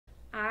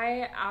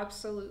I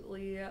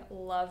absolutely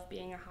love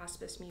being a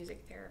hospice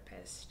music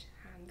therapist.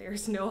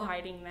 There's no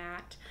hiding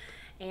that.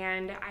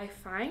 And I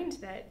find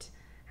that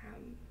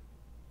um,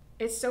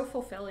 it's so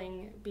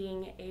fulfilling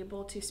being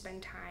able to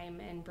spend time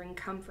and bring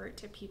comfort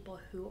to people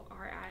who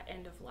are at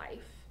end of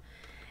life.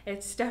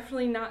 It's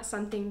definitely not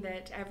something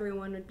that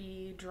everyone would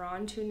be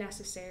drawn to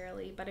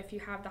necessarily, but if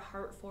you have the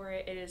heart for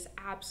it, it is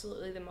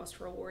absolutely the most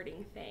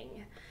rewarding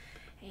thing.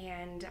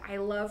 And I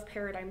love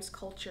Paradigm's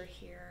culture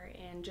here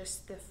and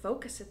just the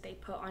focus that they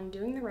put on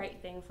doing the right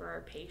thing for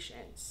our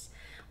patients.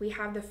 We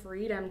have the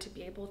freedom to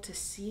be able to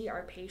see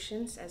our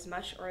patients as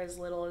much or as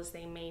little as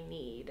they may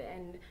need,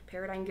 and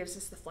Paradigm gives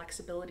us the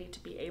flexibility to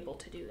be able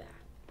to do that.